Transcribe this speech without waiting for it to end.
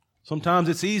Sometimes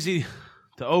it's easy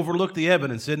to overlook the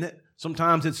evidence, isn't it?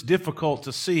 Sometimes it's difficult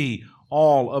to see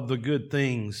all of the good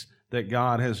things that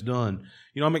God has done.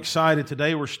 You know, I'm excited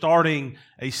today. We're starting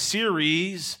a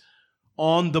series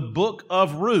on the book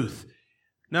of Ruth.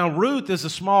 Now, Ruth is a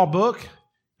small book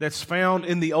that's found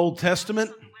in the Old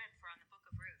Testament.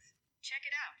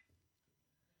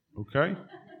 Okay.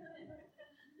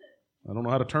 I don't know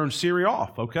how to turn Siri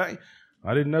off, okay?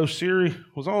 I didn't know Siri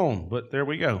was on, but there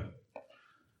we go.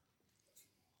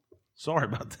 Sorry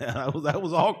about that. That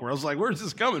was awkward. I was like, where's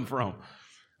this coming from?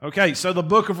 Okay, so the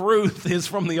book of Ruth is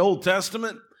from the Old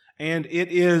Testament, and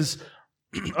it is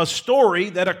a story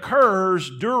that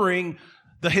occurs during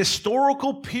the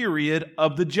historical period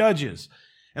of the Judges.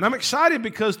 And I'm excited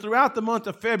because throughout the month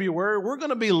of February, we're going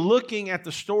to be looking at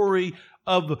the story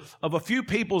of a few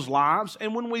people's lives.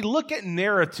 And when we look at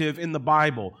narrative in the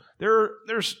Bible,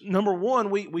 there's number one,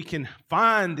 we can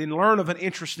find and learn of an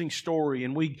interesting story,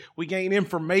 and we gain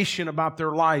information about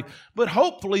their life. But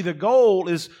hopefully the goal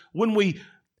is when we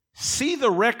see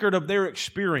the record of their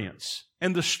experience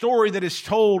and the story that is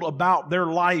told about their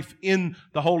life in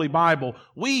the Holy Bible,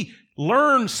 we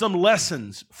learn some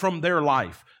lessons from their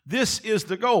life. This is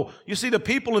the goal. You see, the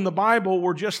people in the Bible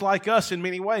were just like us in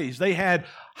many ways. They had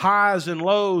highs and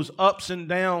lows, ups and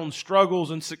downs, struggles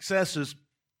and successes.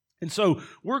 And so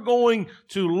we're going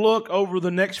to look over the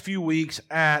next few weeks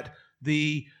at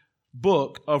the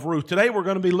book of Ruth. Today we're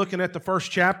going to be looking at the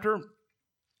first chapter.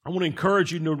 I want to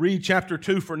encourage you to read chapter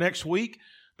 2 for next week,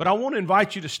 but I want to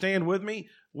invite you to stand with me.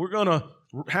 We're going to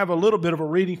have a little bit of a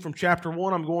reading from chapter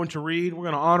 1. I'm going to read. We're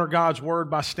going to honor God's word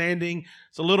by standing.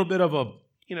 It's a little bit of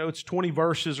it's 20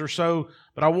 verses or so,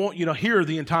 but I want you to hear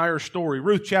the entire story.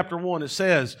 Ruth chapter 1, it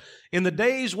says, "In the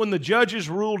days when the judges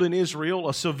ruled in Israel,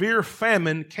 a severe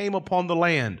famine came upon the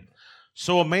land.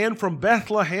 So a man from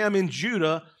Bethlehem in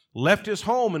Judah left his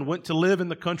home and went to live in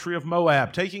the country of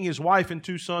Moab, taking his wife and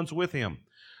 2 sons with him.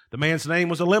 The man's name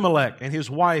was Elimelech, and his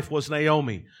wife was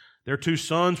Naomi. Their 2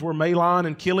 sons were Mahlon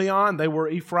and Chilion. They were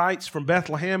Ephraimites from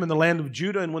Bethlehem in the land of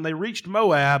Judah, and when they reached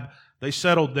Moab, they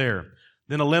settled there.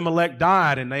 Then Elimelech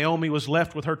died, and Naomi was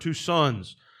left with her 2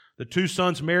 sons. The 2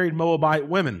 sons married Moabite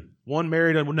women. One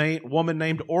married a woman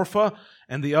named Orpah,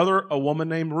 and the other a woman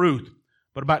named Ruth.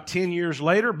 But about 10 years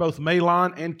later, both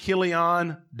Mahlon and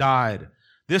Chilion died.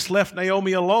 This left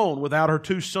Naomi alone without her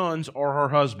 2 sons or her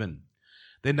husband.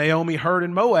 Then Naomi heard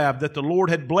in Moab that the Lord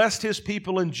had blessed his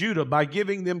people in Judah by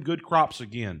giving them good crops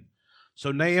again.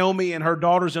 So Naomi and her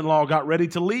daughters-in-law got ready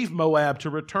to leave Moab to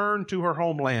return to her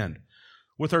homeland.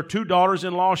 With her 2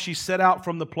 daughters-in-law, she set out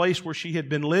from the place where she had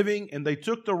been living, and they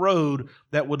took the road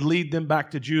that would lead them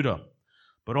back to Judah.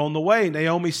 But on the way,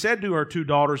 Naomi said to her 2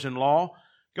 daughters-in-law,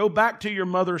 "Go back to your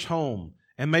mother's home,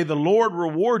 and may the Lord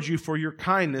reward you for your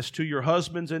kindness to your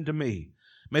husbands and to me.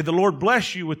 May the Lord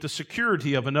bless you with the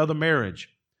security of another marriage."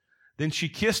 Then she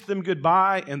kissed them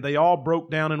goodbye, and they all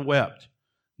broke down and wept.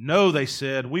 "No," they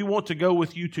said, "we want to go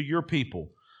with you to your people."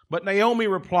 But Naomi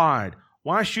replied,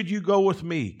 "Why should you go with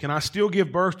me? Can I still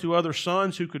give birth to other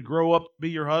sons who could grow up to be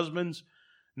your husbands?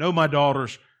 No, my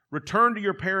daughters, return to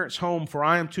your parents' home, for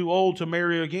I am too old to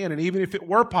marry again. And even if it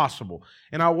were possible,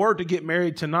 and I were to get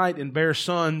married tonight and bear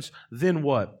sons, then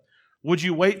what? Would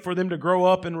you wait for them to grow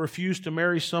up and refuse to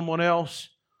marry someone else?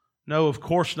 No, of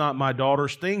course not, my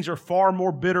daughters. Things are far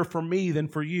more bitter for me than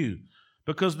for you,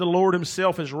 because the Lord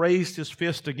himself has raised his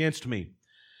fist against me."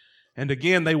 And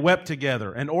again they wept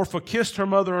together, and Orpah kissed her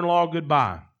mother-in-law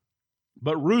goodbye.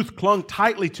 But Ruth clung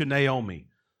tightly to Naomi.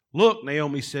 "Look,"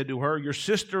 Naomi said to her, "your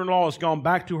sister-in-law has gone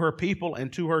back to her people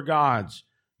and to her gods.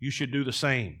 You should do the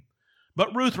same."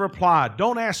 But Ruth replied,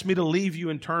 "Don't ask me to leave you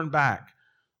and turn back.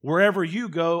 Wherever you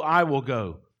go, I will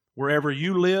go. Wherever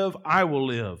you live, I will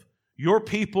live. Your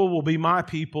people will be my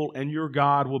people, and your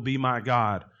God will be my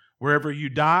God. Wherever you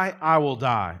die, I will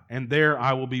die, and there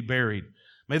I will be buried.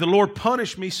 May the Lord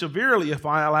punish me severely if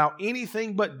I allow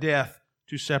anything but death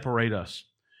to separate us."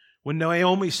 When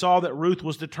Naomi saw that Ruth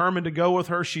was determined to go with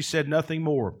her, she said nothing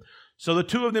more. So the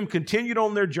 2 of them continued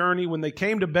on their journey. When they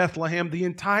came to Bethlehem, the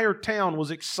entire town was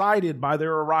excited by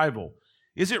their arrival.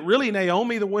 "Is it really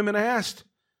Naomi?" the women asked.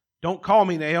 "Don't call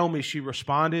me Naomi," she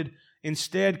responded.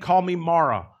 "Instead, call me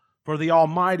Mara, for the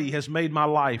Almighty has made my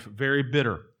life very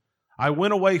bitter. I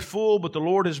went away full, but the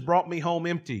Lord has brought me home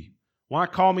empty. Why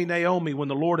call me Naomi when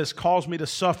the Lord has caused me to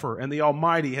suffer and the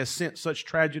Almighty has sent such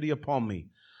tragedy upon me?"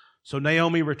 So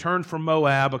Naomi returned from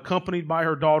Moab, accompanied by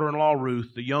her daughter-in-law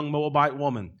Ruth, the young Moabite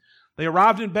woman. They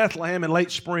arrived in Bethlehem in late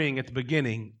spring at the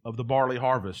beginning of the barley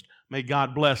harvest. May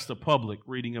God bless the public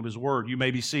reading of his word. You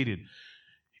may be seated.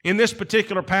 In this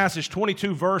particular passage,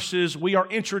 22 verses, we are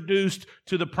introduced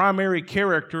to the primary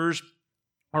characters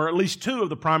or at least two of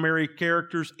the primary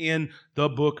characters in the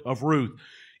book of Ruth.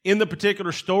 In the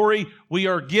particular story, we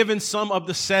are given some of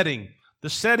the setting. The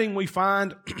setting we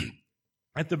find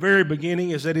at the very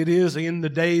beginning is that it is in the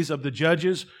days of the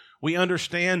judges. We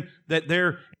understand that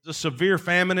there is a severe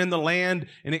famine in the land,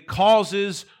 and it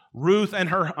causes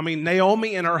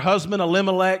Naomi and her husband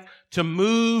Elimelech to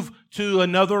move to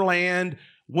another land.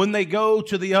 When they go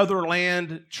to the other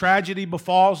land, tragedy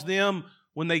befalls them.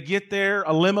 When they get there,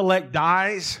 Elimelech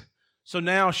dies. So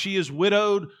now she is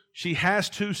widowed. She has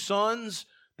two sons.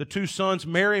 The two sons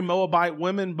marry Moabite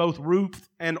women, both Ruth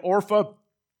and Orpah,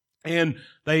 and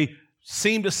they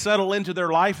seem to settle into their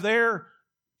life there.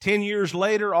 10 years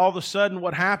later, all of a sudden,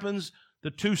 what happens?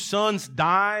 The two sons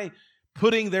die,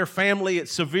 putting their family at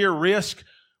severe risk.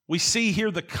 We see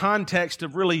here the context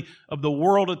of the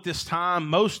world at this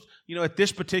time. At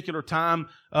this particular time,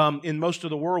 in most of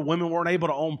the world, women weren't able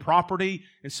to own property,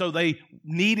 and so they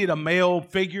needed a male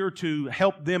figure to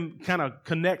help them kind of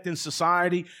connect in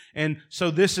society. And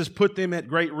so this has put them at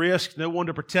great risk. No one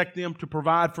to protect them, to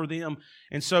provide for them.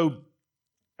 And so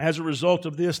as a result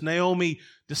of this, Naomi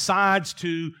decides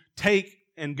to take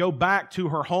and go back to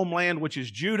her homeland, which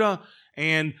is Judah.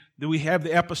 And we have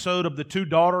the episode of the two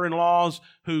daughter-in-laws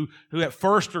who at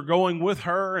first are going with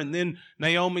her, and then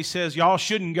Naomi says, y'all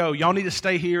shouldn't go. Y'all need to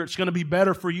stay here. It's going to be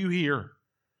better for you here.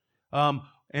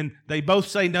 And they both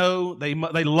say no. They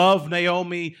love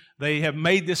Naomi. They have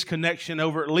made this connection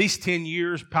over at least 10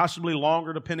 years, possibly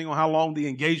longer, depending on how long the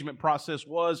engagement process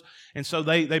was. And so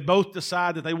they both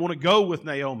decide that they want to go with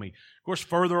Naomi. Of course,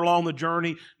 further along the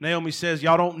journey, Naomi says,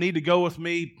 y'all don't need to go with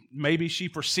me. Maybe she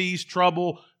foresees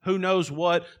trouble. Who knows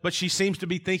what, but she seems to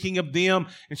be thinking of them,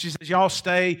 and she says, y'all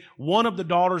stay. One of the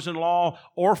daughters-in-law,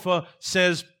 Orpah,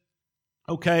 says,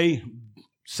 okay,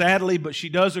 sadly, but she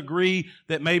does agree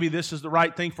that maybe this is the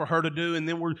right thing for her to do. And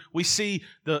then we see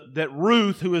that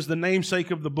Ruth, who is the namesake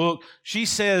of the book, she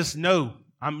says, no,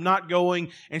 I'm not going.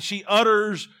 And she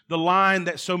utters the line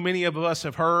that so many of us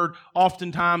have heard.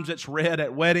 Oftentimes it's read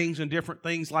at weddings and different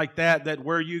things like that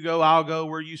where you go, I'll go.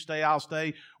 Where you stay, I'll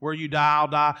stay. Where you die, I'll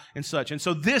die, and such. And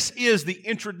so this is the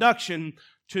introduction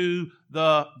to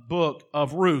the book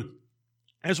of Ruth.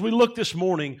 As we look this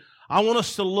morning, I want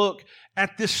us to look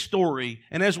at this story.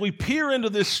 And as we peer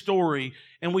into this story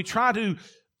and we try to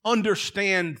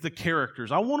understand the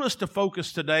characters, I want us to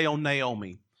focus today on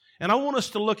Naomi. And I want us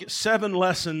to look at 7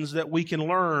 lessons that we can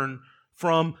learn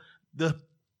from the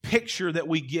picture that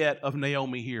we get of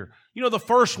Naomi here. The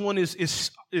first one is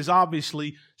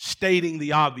obviously stating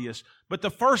the obvious. But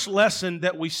the first lesson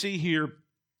that we see here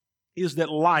is that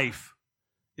life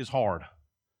is hard.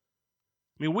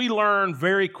 We learn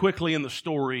very quickly in the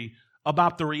story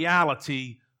about the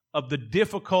reality of the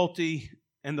difficulty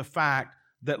and the fact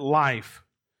that life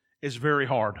is very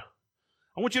hard.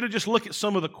 I want you to just look at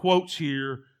some of the quotes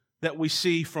here that we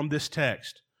see from this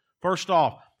text. First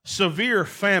off, severe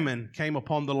famine came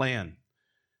upon the land.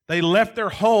 They left their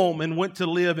home and went to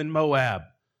live in Moab.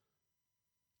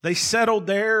 They settled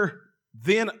there,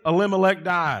 then Elimelech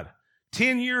died.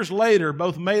 10 years later,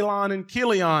 both Mahlon and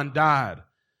Chilion died.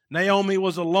 Naomi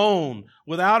was alone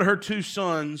without her 2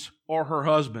 sons or her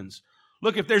husbands.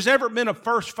 Look, if there's ever been a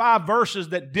first 5 verses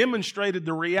that demonstrated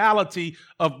the reality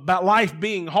of about life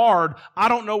being hard, I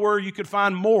don't know where you could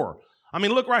find more.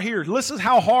 Look right here. This is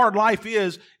how hard life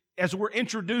is as we're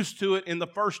introduced to it in the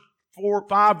first 4 or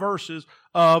 5 verses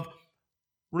of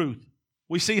Ruth.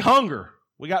 We see hunger.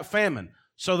 We got famine.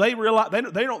 So they realize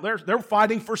they're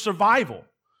fighting for survival.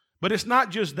 But it's not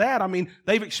just that.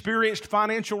 They've experienced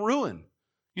financial ruin.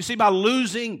 You see, by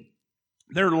losing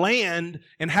their land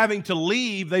and having to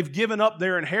leave, they've given up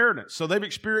their inheritance. So they've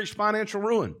experienced financial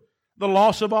ruin, the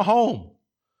loss of a home,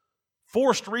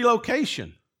 forced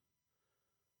relocation,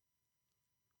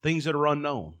 things that are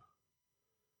unknown,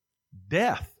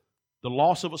 death, the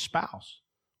loss of a spouse.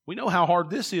 We know how hard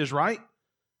this is, right?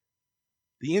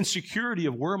 The insecurity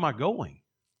of where am I going?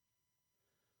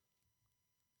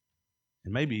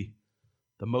 And maybe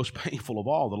the most painful of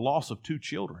all, the loss of 2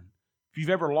 children. If you've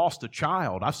ever lost a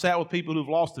child, I've sat with people who've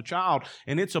lost a child,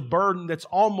 and it's a burden that's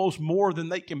almost more than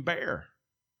they can bear.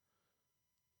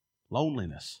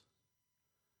 Loneliness.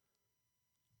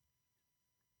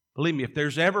 Believe me, if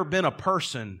there's ever been a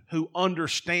person who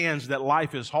understands that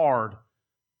life is hard,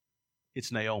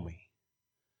 it's Naomi.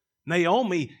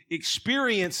 Naomi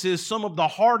experiences some of the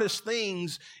hardest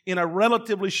things in a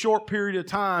relatively short period of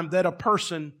time that a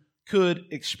person could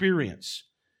experience.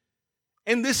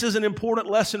 And this is an important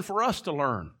lesson for us to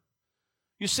learn.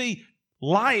 You see,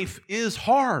 life is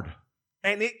hard,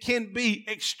 and it can be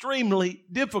extremely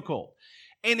difficult.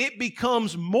 And it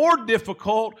becomes more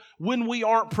difficult when we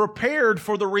aren't prepared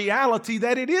for the reality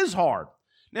that it is hard.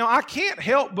 Now, I can't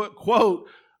help but quote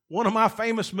one of my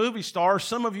famous movie stars.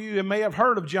 Some of you may have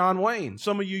heard of John Wayne.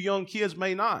 Some of you young kids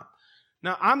may not.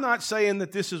 Now, I'm not saying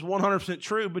that this is 100%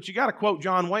 true, but you got to quote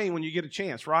John Wayne when you get a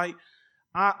chance, right?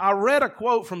 I read a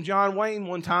quote from John Wayne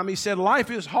one time. He said, "Life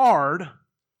is hard,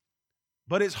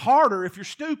 but it's harder if you're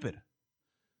stupid."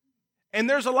 And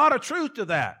there's a lot of truth to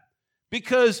that,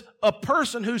 because a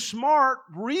person who's smart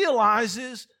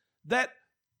realizes that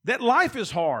life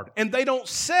is hard, and they don't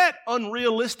set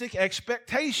unrealistic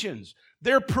expectations.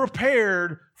 They're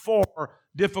prepared for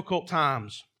difficult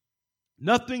times.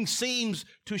 Nothing seems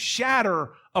to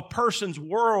shatter a person's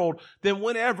world than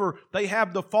whenever they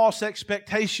have the false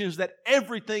expectations that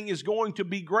everything is going to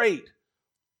be great,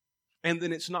 and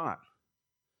then it's not.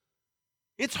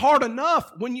 It's hard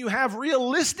enough when you have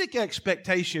realistic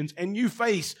expectations and you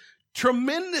face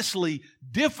tremendously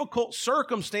difficult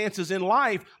circumstances in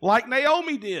life like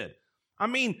Naomi did. I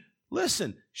mean,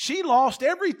 listen, she lost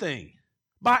everything.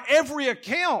 By every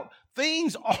account,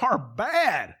 things are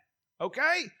bad,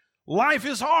 okay? Life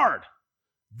is hard.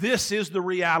 This is the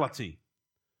reality.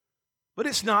 But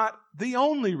it's not the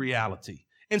only reality.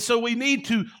 And so we need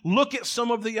to look at some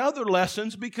of the other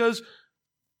lessons, because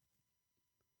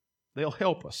they'll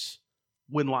help us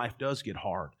when life does get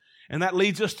hard. And that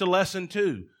leads us to lesson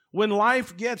 2. When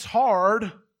life gets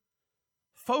hard,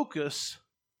 focus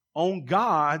on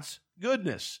God's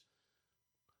goodness.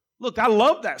 Look, I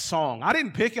love that song. I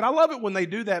didn't pick it. I love it when they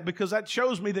do that, because that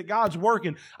shows me that God's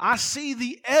working. I see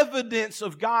the evidence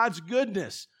of God's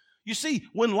goodness. You see,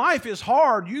 when life is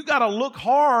hard, you got to look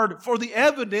hard for the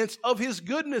evidence of His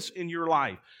goodness in your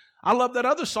life. I love that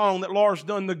other song that Laura's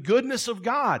done, The Goodness of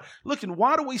God. Look, and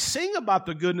why do we sing about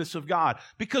the goodness of God?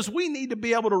 Because we need to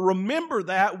be able to remember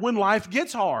that when life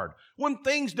gets hard, when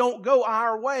things don't go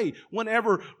our way,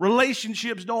 whenever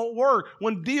relationships don't work,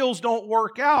 when deals don't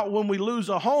work out, when we lose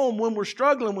a home, when we're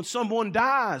struggling, when someone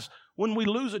dies, when we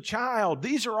lose a child.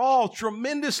 These are all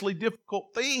tremendously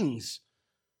difficult things.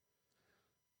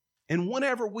 And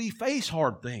whenever we face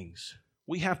hard things,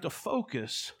 we have to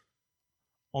focus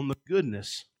on the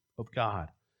goodness of God.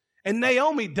 And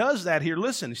Naomi does that here.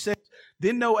 Listen, it says,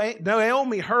 "Then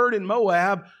Naomi heard in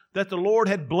Moab that the Lord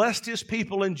had blessed His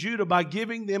people in Judah by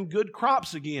giving them good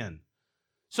crops again."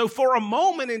 So for a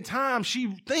moment in time,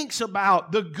 she thinks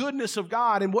about the goodness of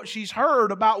God and what she's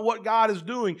heard about what God is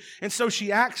doing. And so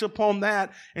she acts upon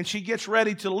that, and she gets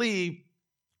ready to leave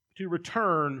to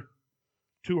return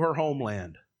to her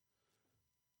homeland.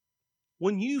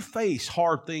 When you face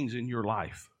hard things in your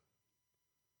life,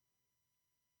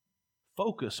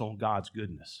 focus on God's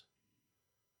goodness.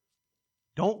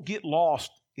 Don't get lost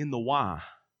in the why.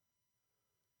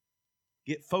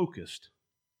 Get focused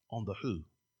on the who.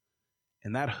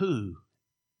 And that who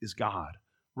is God,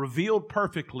 revealed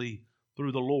perfectly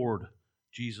through the Lord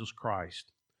Jesus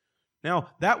Christ.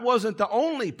 Now, that wasn't the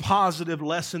only positive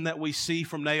lesson that we see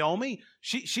from Naomi.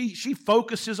 She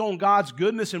focuses on God's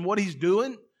goodness and what He's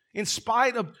doing in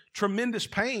spite of tremendous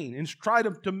pain, in spite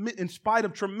of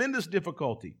tremendous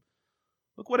difficulty.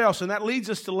 Look what else, and that leads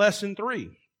us to lesson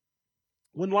 3.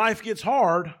 When life gets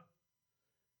hard,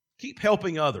 keep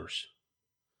helping others.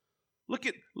 Look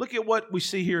at what we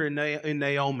see here in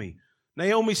Naomi.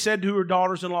 Naomi said to her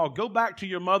daughters-in-law, "Go back to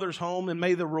your mother's home, and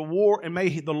may the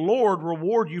Lord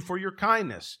reward you for your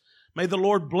kindness. May the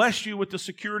Lord bless you with the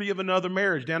security of another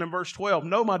marriage." Down in verse 12,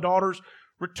 "No, my daughters,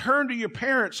 return to your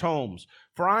parents' homes,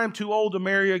 for I am too old to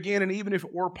marry again, and even if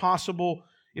it were possible,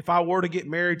 if I were to get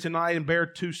married tonight and bear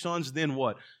 2 sons, then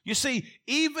what?" You see,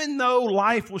 even though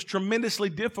life was tremendously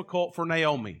difficult for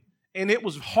Naomi, and it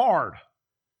was hard,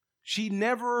 she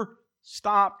never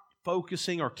stopped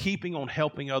focusing or keeping on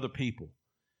helping other people.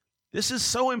 This is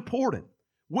so important.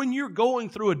 When you're going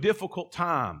through a difficult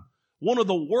time, one of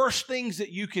the worst things that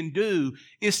you can do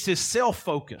is to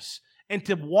self-focus and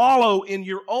to wallow in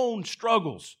your own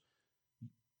struggles.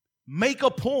 Make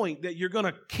a point that you're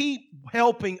going to keep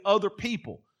helping other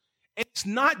people. It's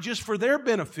not just for their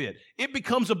benefit. It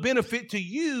becomes a benefit to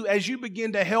you as you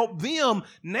begin to help them.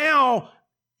 Now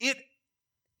it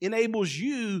enables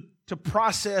you to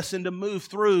process and to move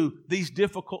through these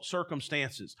difficult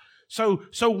circumstances. So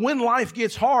when life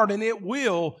gets hard, and it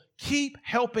will, keep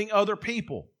helping other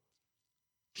people.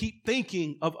 Keep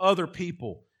thinking of other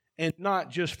people and not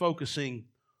just focusing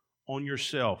on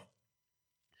yourself.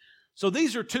 So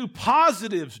these are 2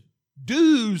 positive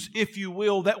do's, if you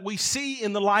will, that we see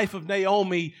in the life of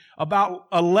Naomi about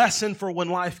a lesson for when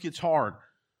life gets hard.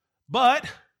 But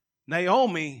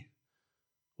Naomi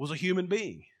was a human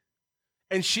being.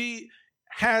 And she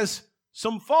has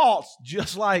some faults,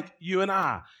 just like you and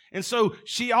I. And so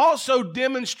she also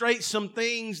demonstrates some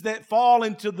things that fall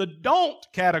into the don't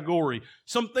category,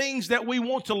 some things that we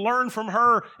want to learn from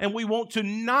her and we want to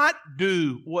not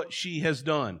do what she has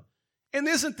done. And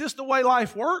isn't this the way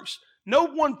life works? No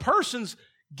one person's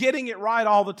getting it right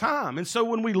all the time. And so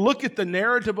when we look at the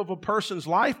narrative of a person's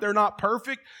life, they're not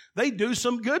perfect. They do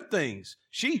some good things.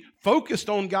 She focused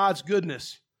on God's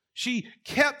goodness. She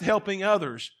kept helping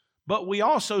others. But we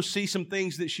also see some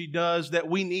things that she does that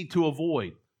we need to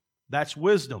avoid. That's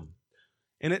wisdom.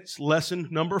 And it's lesson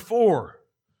number 4.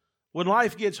 When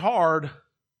life gets hard,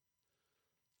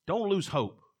 don't lose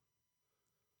hope.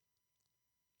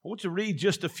 I want to read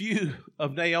just a few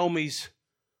of Naomi's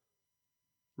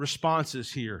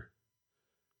responses here.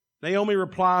 Naomi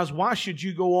replies, "Why should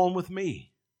you go on with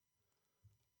me?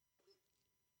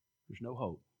 There's no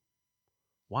hope.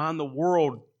 Why in the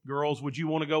world, girls, would you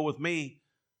want to go with me?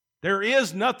 There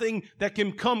is nothing that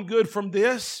can come good from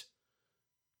this.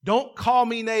 Don't call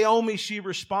me Naomi," she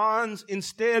responds.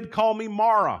 "Instead, call me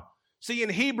Mara." See, in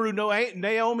Hebrew,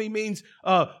 Naomi means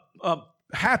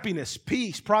happiness,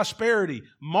 peace, prosperity.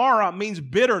 Mara means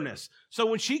bitterness. So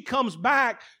when she comes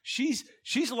back, she's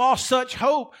lost such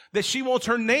hope that she wants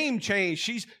her name changed.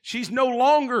 She's no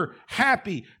longer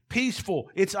happy,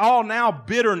 peaceful. It's all now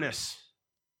bitterness.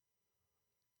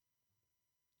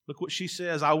 Look what she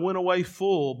says, "I went away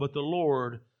full, but the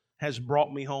Lord has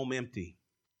brought me home empty."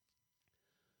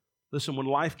 Listen, when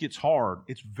life gets hard,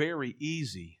 it's very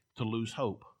easy to lose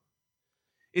hope.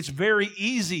 It's very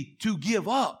easy to give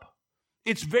up.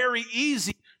 It's very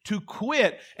easy to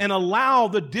quit and allow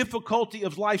the difficulty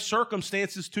of life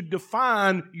circumstances to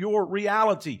define your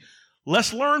reality.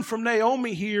 Let's learn from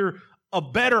Naomi here a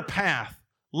better path.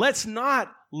 Let's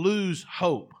not lose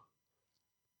hope.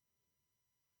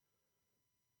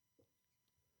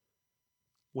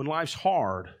 When life's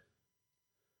hard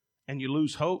and you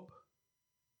lose hope,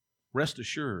 rest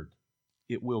assured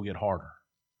it will get harder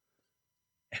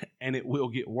and it will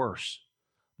get worse.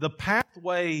 The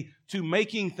pathway to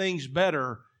making things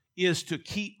better is to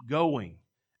keep going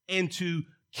and to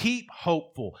keep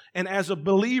hopeful. And as a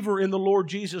believer in the Lord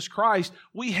Jesus Christ,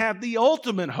 we have the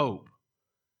ultimate hope.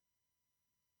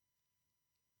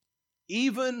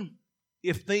 Even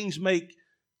if things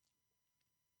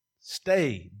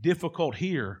stay difficult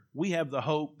here, we have the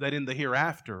hope that in the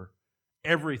hereafter,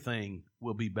 everything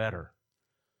will be better.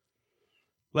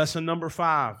 Lesson number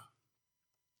 5.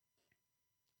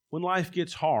 When life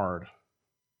gets hard,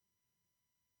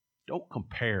 don't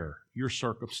compare your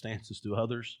circumstances to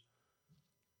others.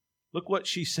 Look what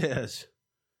she says.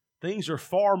 "Things are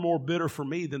far more bitter for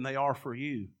me than they are for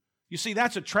you." You see,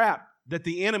 that's a trap that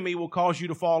the enemy will cause you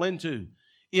to fall into.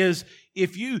 Is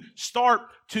if you start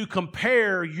to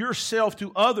compare yourself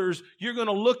to others, you're going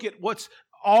to look at what's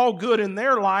all good in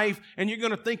their life and you're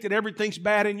going to think that everything's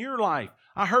bad in your life.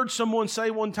 I heard someone say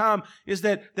one time is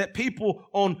that people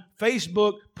on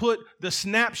Facebook put the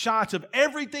snapshots of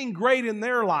everything great in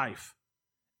their life.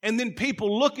 And then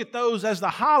people look at those as the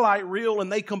highlight reel and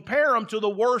they compare them to the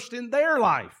worst in their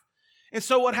life. And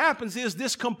so what happens is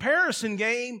this comparison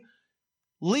game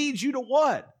leads you to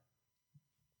what?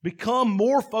 Become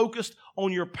more focused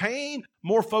on your pain,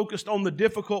 more focused on the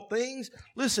difficult things.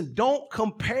 Listen, don't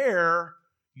compare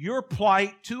your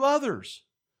plight to others.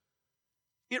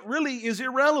 It really is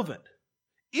irrelevant.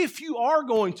 If you are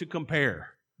going to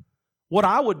compare, what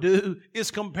I would do is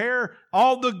compare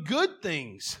all the good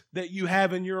things that you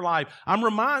have in your life. I'm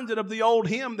reminded of the old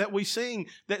hymn that we sing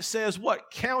that says,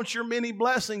 what? Count your many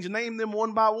blessings, name them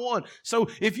one by one. So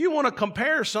if you want to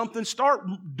compare something, start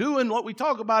doing what we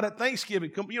talk about at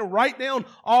Thanksgiving. Write down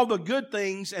all the good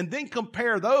things and then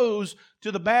compare those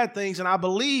to the bad things, and I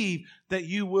believe that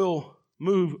you will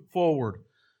move forward.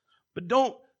 But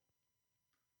don't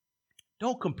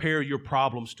compare your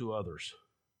problems to others,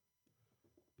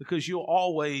 because you'll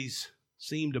always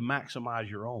seem to maximize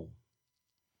your own.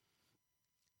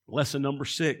 Lesson number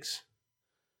 6.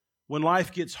 When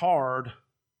life gets hard,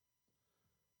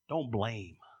 don't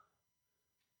blame.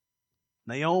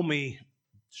 Naomi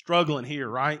struggling here,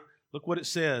 right? Look what it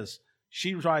says.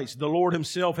 She writes, "The Lord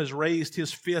himself has raised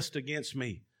his fist against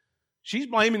me." She's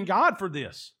blaming God for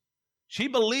this. She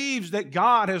believes that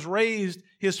God has raised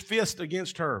his fist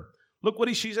against her. Look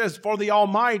what she says, "For the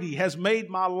Almighty has made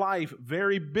my life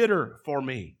very bitter for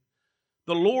me.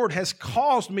 The Lord has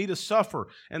caused me to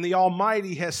suffer, and the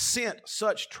Almighty has sent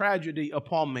such tragedy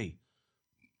upon me."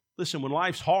 Listen, when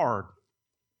life's hard,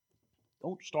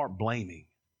 don't start blaming.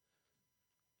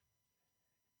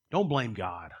 Don't blame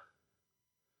God.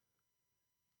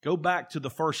 Go back to the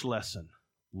first lesson.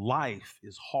 Life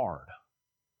is hard.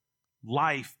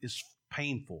 Life is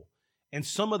painful. And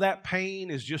some of that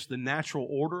pain is just the natural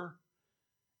order,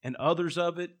 and others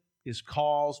of it is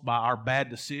caused by our bad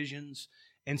decisions.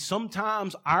 And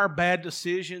sometimes our bad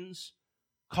decisions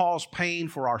cause pain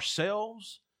for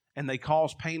ourselves, and they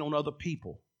cause pain on other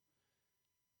people.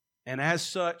 And as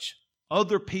such,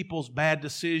 other people's bad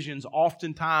decisions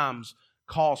oftentimes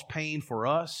cause pain for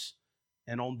us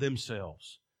and on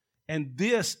themselves. And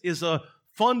this is a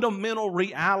fundamental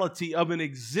reality of an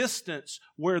existence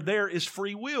where there is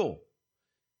free will.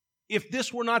 If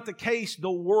this were not the case,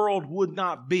 the world would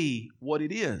not be what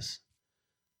it is.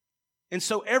 And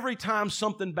so every time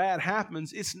something bad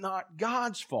happens, it's not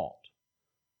God's fault.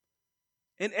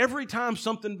 And every time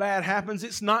something bad happens,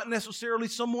 it's not necessarily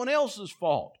someone else's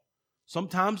fault.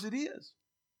 Sometimes it is.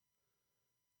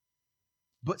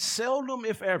 But seldom,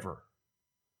 if ever,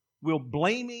 will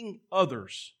blaming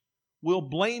others, will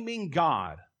blaming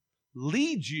God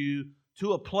lead you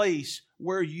to a place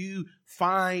where you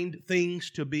find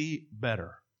things to be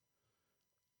better.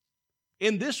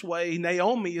 In this way,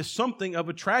 Naomi is something of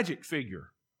a tragic figure.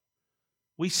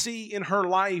 We see in her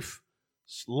life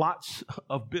lots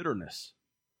of bitterness,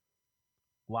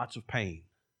 lots of pain.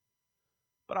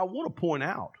 But I want to point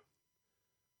out,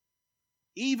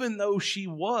 even though she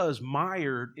was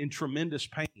mired in tremendous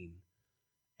pain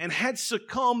and had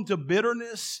succumbed to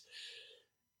bitterness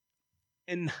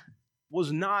and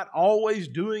was not always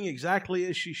doing exactly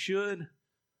as she should,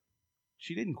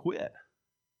 she didn't quit.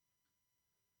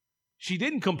 She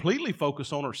didn't completely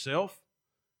focus on herself.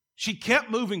 She kept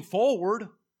moving forward.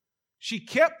 She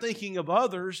kept thinking of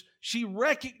others. She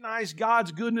recognized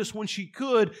God's goodness when she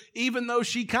could, even though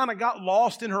she kind of got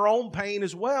lost in her own pain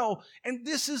as well. And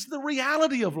this is the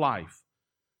reality of life.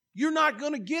 You're not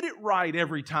going to get it right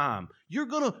every time. You're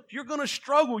going to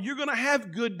struggle. You're going to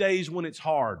have good days when it's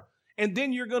hard. And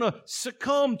then you're going to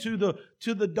succumb to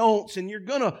the don'ts, and you're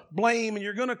going to blame, and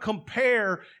you're going to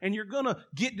compare, and you're going to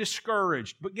get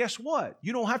discouraged. But guess what?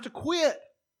 You don't have to quit.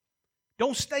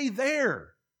 Don't stay there.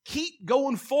 Keep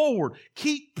going forward.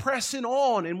 Keep pressing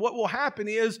on. And what will happen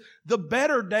is the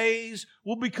better days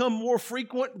will become more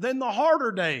frequent than the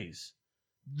harder days.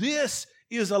 This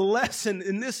is a lesson,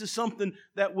 and this is something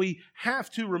that we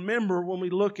have to remember when we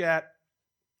look at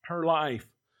her life.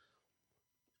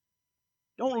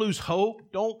 Don't lose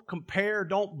hope. Don't compare.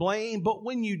 Don't blame. But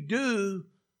when you do,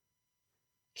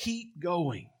 keep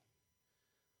going.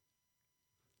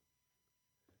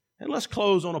 And let's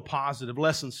close on a positive.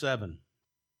 Lesson 7.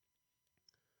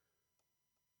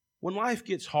 When life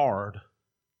gets hard,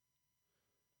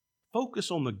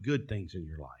 focus on the good things in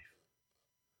your life.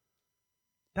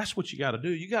 That's what you got to do.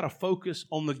 You got to focus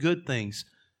on the good things.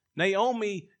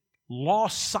 Naomi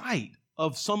lost sight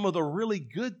of some of the really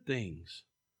good things.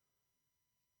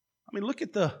 I mean, look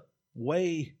at the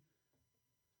way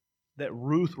that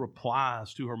Ruth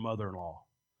replies to her mother-in-law.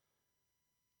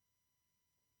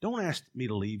 Don't ask me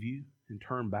to leave you and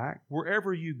turn back.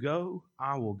 Wherever you go,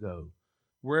 I will go.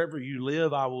 Wherever you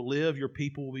live, I will live. Your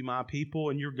people will be my people,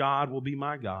 and your God will be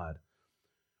my God.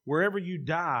 Wherever you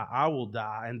die, I will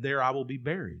die, and there I will be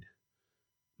buried.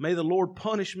 May the Lord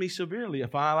punish me severely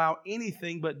if I allow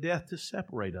anything but death to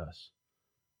separate us.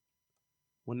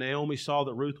 When Naomi saw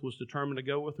that Ruth was determined to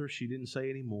go with her, she didn't say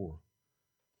any more.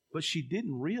 But she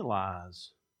didn't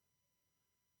realize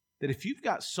that if you've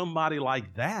got somebody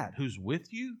like that who's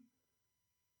with you,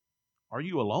 are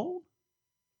you alone?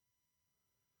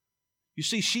 You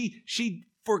see, she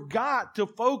forgot to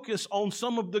focus on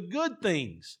some of the good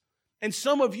things. And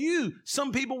some of you,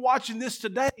 some people watching this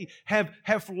today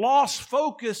have lost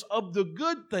focus of the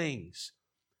good things.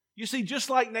 You see, just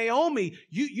like Naomi,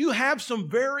 you have some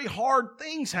very hard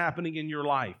things happening in your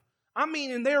life. I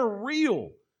mean, and they're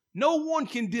real. No one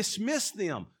can dismiss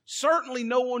them. Certainly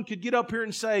no one could get up here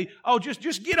and say, oh, just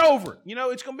get over it. You know,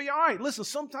 it's going to be all right. Listen,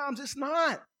 sometimes it's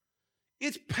not.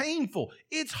 It's painful.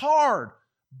 It's hard.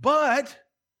 But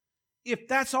if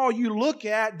that's all you look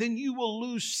at, then you will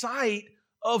lose sight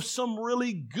of some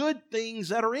really good things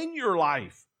that are in your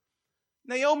life.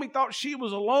 Naomi thought she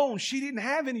was alone. She didn't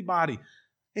have anybody.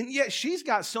 And yet she's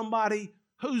got somebody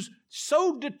who's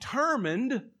so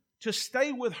determined to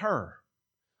stay with her,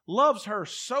 loves her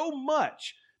so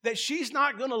much that she's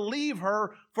not going to leave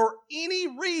her for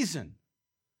any reason.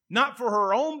 Not for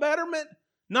her own betterment,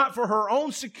 not for her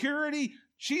own security.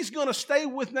 She's going to stay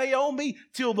with Naomi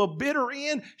till the bitter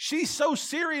end. She's so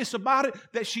serious about it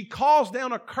that she calls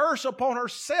down a curse upon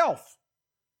herself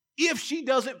if she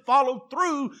doesn't follow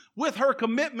through with her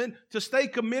commitment to stay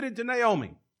committed to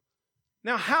Naomi.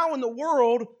 Now, how in the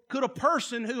world could a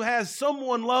person who has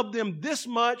someone love them this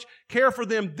much, care for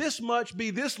them this much, be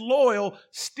this loyal,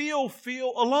 still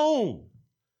feel alone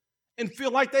and feel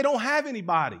like they don't have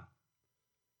anybody?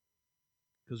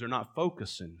 because they're not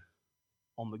focusing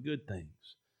on the good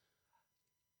things.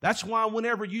 That's why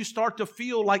whenever you start to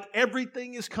feel like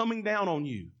everything is coming down on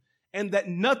you and that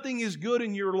nothing is good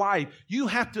in your life, you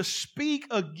have to speak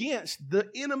against the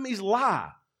enemy's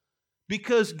lie,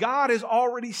 because God has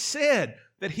already said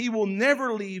that He will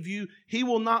never leave you. He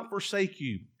will not forsake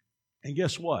you. And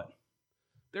guess what?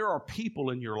 There are people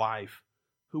in your life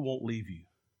who won't leave you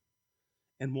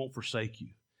and won't forsake you.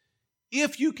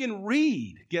 If you can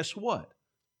read, guess what?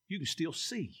 You can still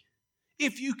see.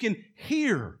 If you can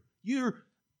hear, you're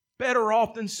better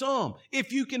off than some.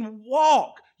 If you can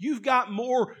walk, you've got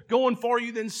more going for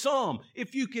you than some.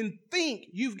 If you can think,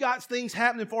 you've got things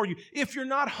happening for you. If you're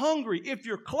not hungry, if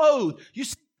you're clothed, you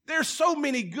see, there's so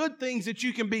many good things that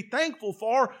you can be thankful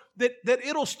for that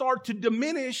it'll start to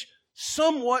diminish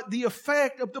somewhat the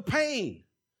effect of the pain.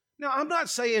 Now, I'm not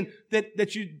saying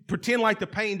that you pretend like the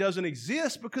pain doesn't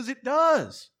exist, because it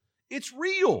does. It's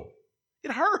real.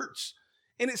 It hurts.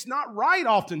 And it's not right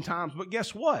oftentimes, but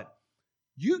guess what?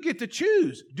 You get to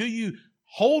choose. Do you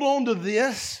hold on to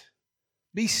this,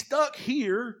 be stuck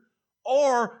here,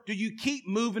 or do you keep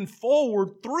moving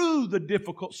forward through the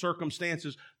difficult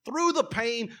circumstances, through the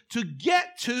pain, to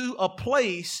get to a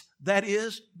place that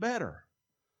is better?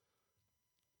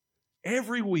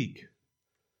 Every week,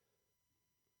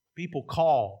 people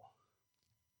call.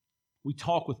 We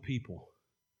talk with people,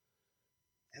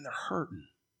 and they're hurting.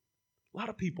 A lot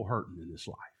of people hurting in this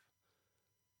life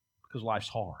because life's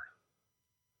hard.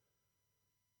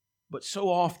 But so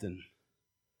often,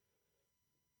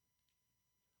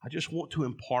 I just want to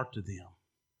impart to them,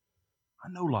 I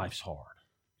know life's hard,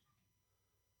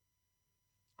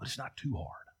 but it's not too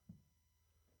hard.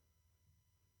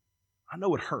 I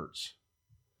know it hurts,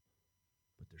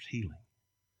 but there's healing.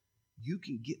 You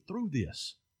can get through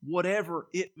this, whatever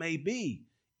it may be,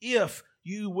 if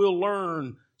you will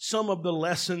learn some of the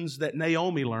lessons that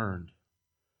Naomi learned,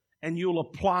 and you'll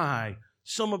apply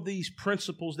some of these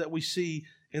principles that we see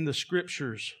in the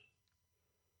Scriptures.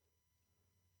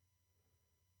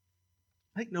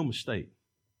 Make no mistake,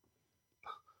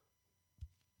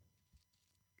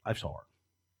 life's hard.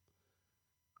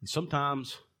 And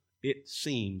sometimes it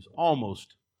seems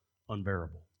almost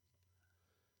unbearable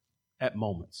at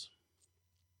moments.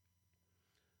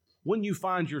 When you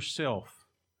find yourself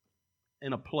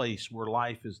in a place where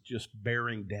life is just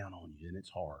bearing down on you and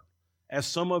it's hard, as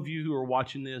some of you who are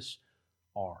watching this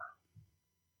are,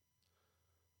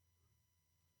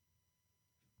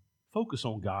 focus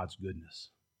on God's goodness,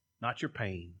 not your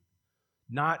pain,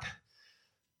 not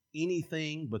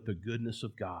anything but the goodness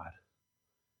of God.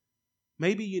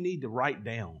 Maybe you need to write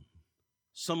down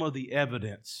some of the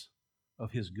evidence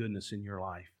of His goodness in your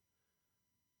life,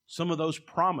 some of those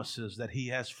promises that He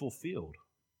has fulfilled.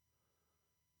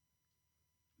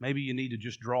 Maybe you need to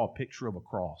just draw a picture of a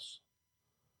cross,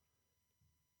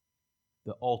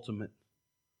 the ultimate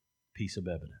piece of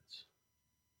evidence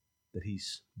that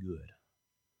He's good.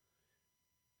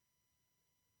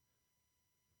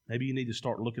 Maybe you need to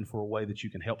start looking for a way that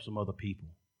you can help some other people,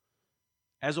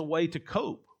 as a way to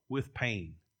cope with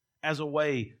pain, as a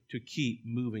way to keep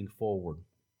moving forward.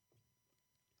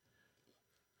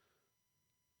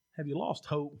 Have you lost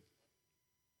hope?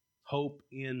 Hope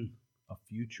in a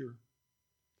future?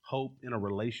 Hope in a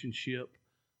relationship?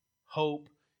 Hope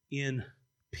in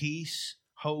peace?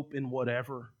 Hope in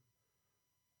whatever?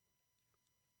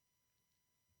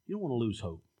 You don't want to lose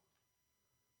hope.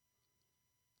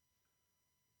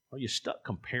 Are you stuck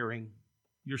comparing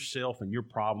yourself and your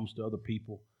problems to other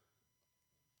people?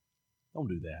 Don't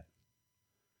do that.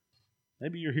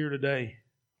 Maybe you're here today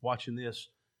watching this,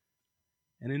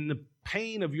 and in the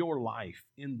pain of your life,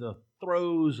 in the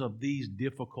throes of these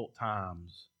difficult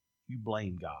times, you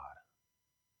blame God.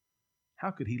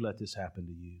 How could He let this happen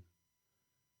to you?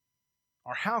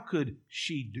 Or how could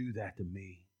she do that to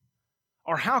me?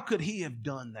 Or how could he have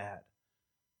done that?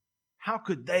 How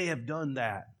could they have done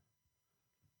that?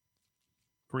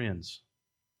 Friends,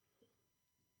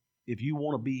 if you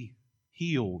want to be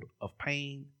healed of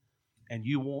pain and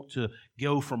you want to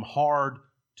go from hard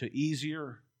to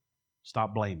easier,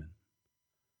 stop blaming.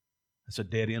 It's a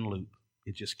dead-end loop.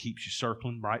 It just keeps you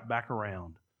circling right back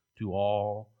around to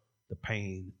all the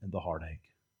pain and the heartache.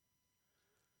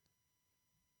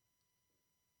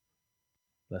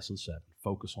 Lesson 7,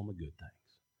 focus on the good things.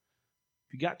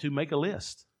 If you got to, make a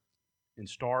list and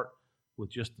start with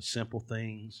just the simple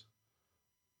things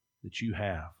that you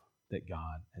have that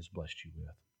God has blessed you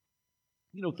with.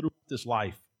 You know, throughout this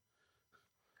life,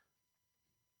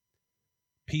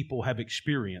 people have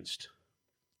experienced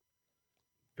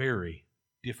very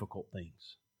difficult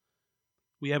things.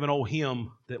 We have an old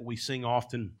hymn that we sing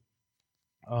often.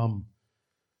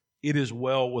 It is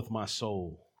well with my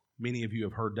soul. Many of you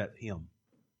have heard that hymn.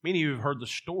 Many of you have heard the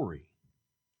story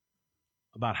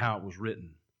about how it was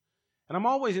written. And I'm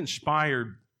always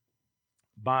inspired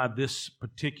by this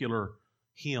particular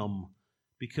hymn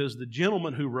because the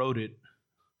gentleman who wrote it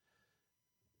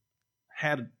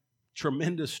had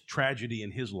tremendous tragedy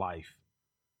in his life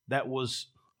that was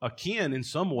akin in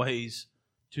some ways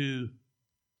to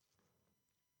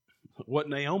what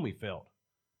Naomi felt.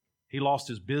 He lost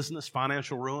his business,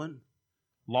 financial ruin,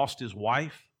 lost his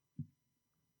wife,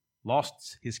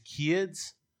 lost his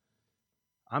kids.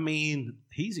 I mean,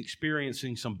 he's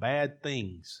experiencing some bad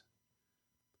things.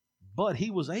 But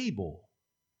he was able,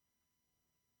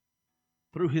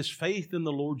 through his faith in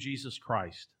the Lord Jesus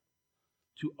Christ,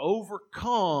 to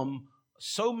overcome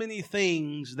so many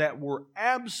things that were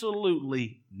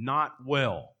absolutely not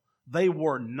well. They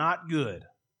were not good.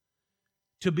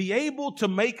 To be able to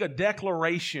make a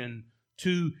declaration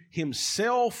to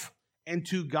himself and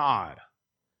to God,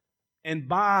 and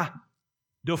by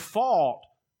default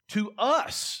to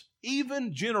us,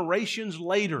 even generations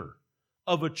later,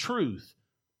 of a truth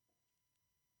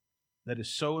that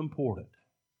is so important.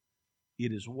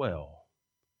 It is well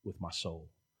with my soul.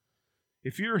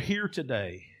 If you're here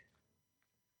today,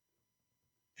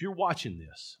 if you're watching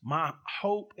this, my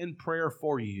hope and prayer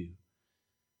for you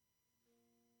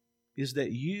is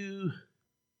that you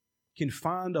can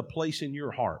find a place in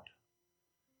your heart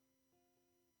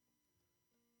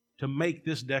to make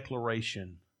this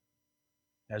declaration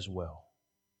as well,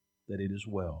 that it is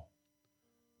well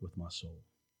with my soul.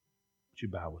 Would you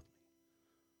bow with me?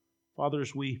 Father,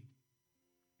 as we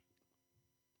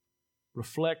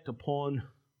reflect upon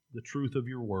the truth of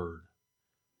your word,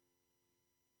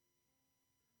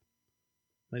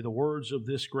 may the words of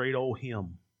this great old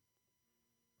hymn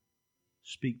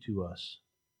speak to us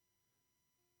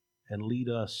and lead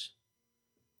us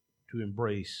to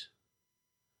embrace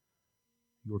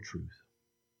your truth.